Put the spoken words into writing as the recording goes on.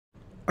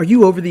Are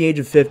you over the age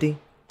of 50?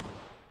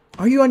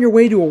 Are you on your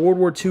way to a World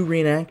War II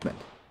reenactment?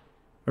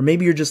 Or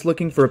maybe you're just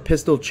looking for a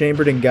pistol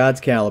chambered in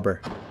God's caliber.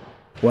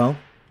 Well,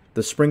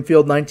 the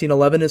Springfield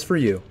 1911 is for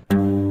you.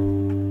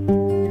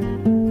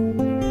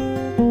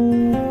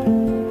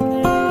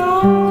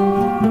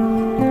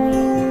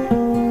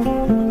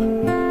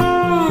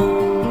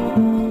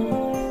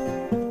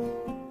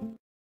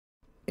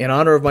 In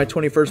honor of my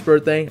 21st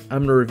birthday, I'm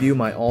going to review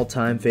my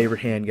all-time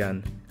favorite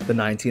handgun, the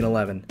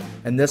 1911.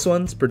 And this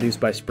one's produced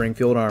by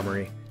Springfield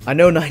Armory. I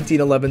know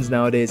 1911s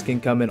nowadays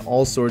can come in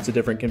all sorts of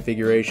different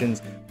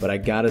configurations, but I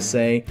gotta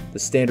say, the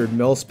standard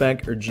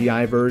mil-spec or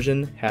GI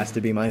version has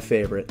to be my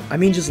favorite. I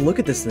mean, just look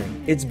at this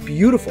thing. It's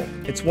beautiful.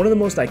 It's one of the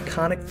most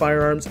iconic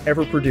firearms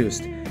ever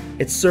produced.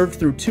 It's served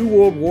through 2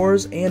 world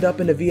wars and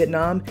up into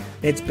Vietnam,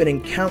 and it's been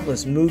in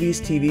countless movies,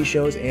 TV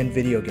shows, and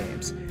video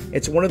games.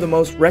 It's one of the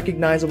most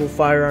recognizable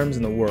firearms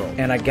in the world.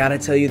 And I gotta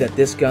tell you that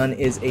this gun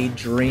is a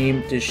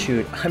dream to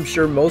shoot. I'm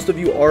sure most of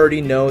you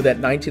already know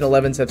that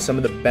 1911s have some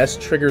of the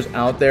best triggers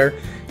out there,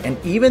 and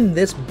even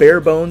this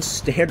bare bones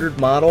standard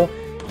model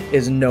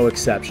is no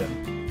exception.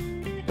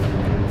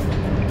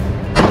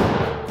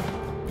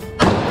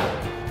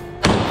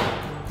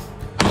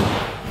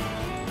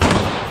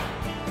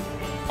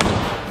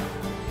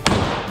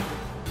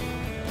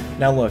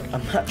 Now look,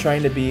 I'm not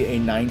trying to be a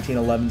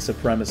 1911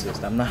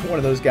 supremacist. I'm not one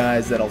of those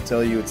guys that'll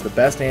tell you it's the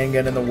best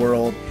handgun in the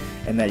world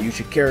and that you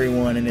should carry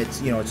one and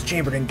it's, it's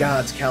chambered in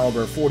God's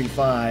caliber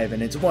 45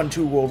 and it's won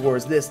 2 world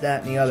wars, this,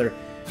 that, and the other.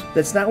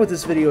 That's not what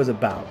this video is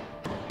about.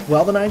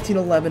 While the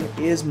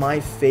 1911 is my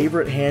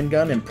favorite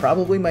handgun and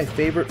probably my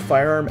favorite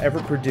firearm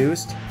ever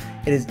produced,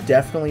 it is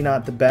definitely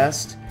not the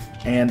best.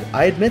 And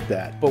I admit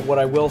that, but what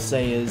I will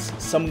say is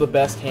some of the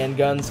best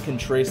handguns can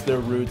trace their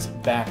roots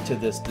back to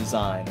this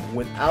design.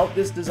 Without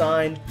this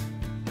design,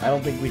 I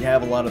don't think we'd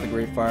have a lot of the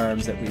great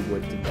firearms that we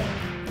would today.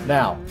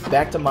 Now,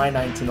 back to my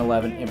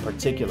 1911 in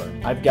particular.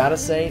 I've got to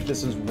say,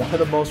 this is one of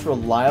the most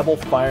reliable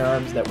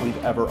firearms that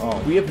we've ever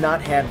owned. We have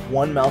not had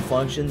one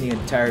malfunction the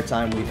entire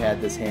time we've had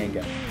this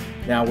handgun.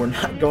 Now, we're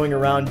not going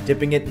around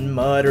dipping it in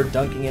mud or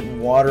dunking it in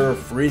water or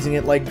freezing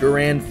it like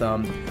Garand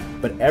Thumb.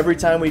 But every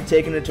time we've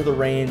taken it to the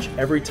range,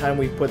 every time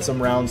we've put some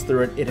rounds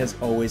through it, it has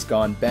always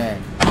gone bang.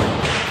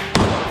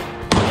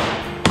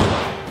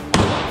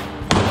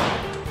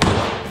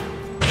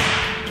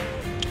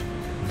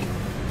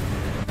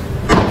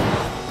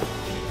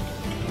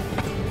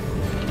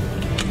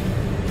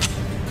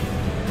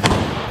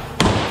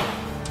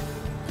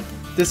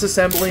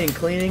 Disassembly and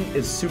cleaning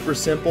is super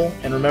simple,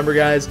 and remember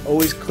guys,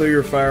 always clear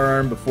your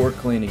firearm before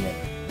cleaning it.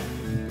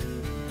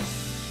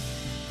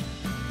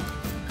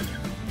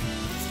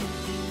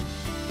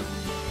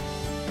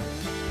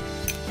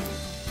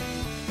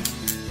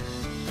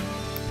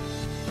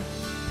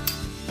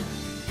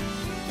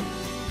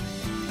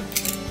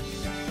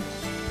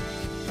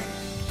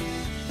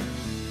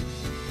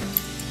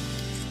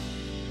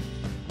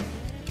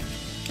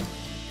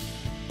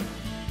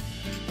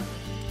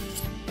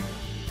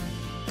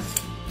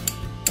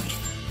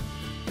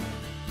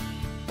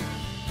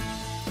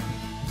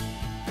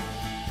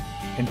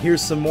 And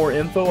here's some more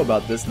info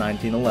about this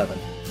 1911.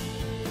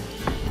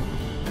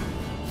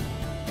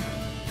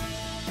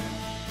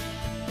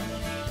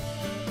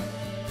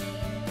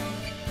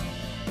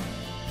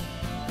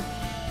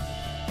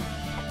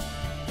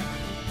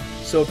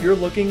 So if you're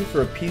looking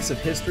for a piece of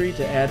history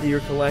to add to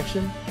your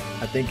collection,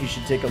 I think you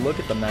should take a look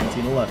at the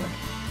 1911.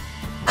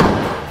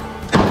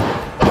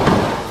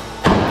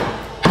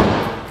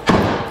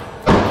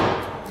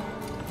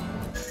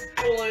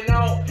 Pulling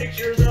out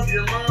pictures of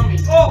your mommy.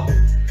 Oh!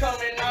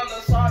 Coming on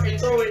the sock and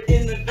throw it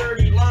in the dirty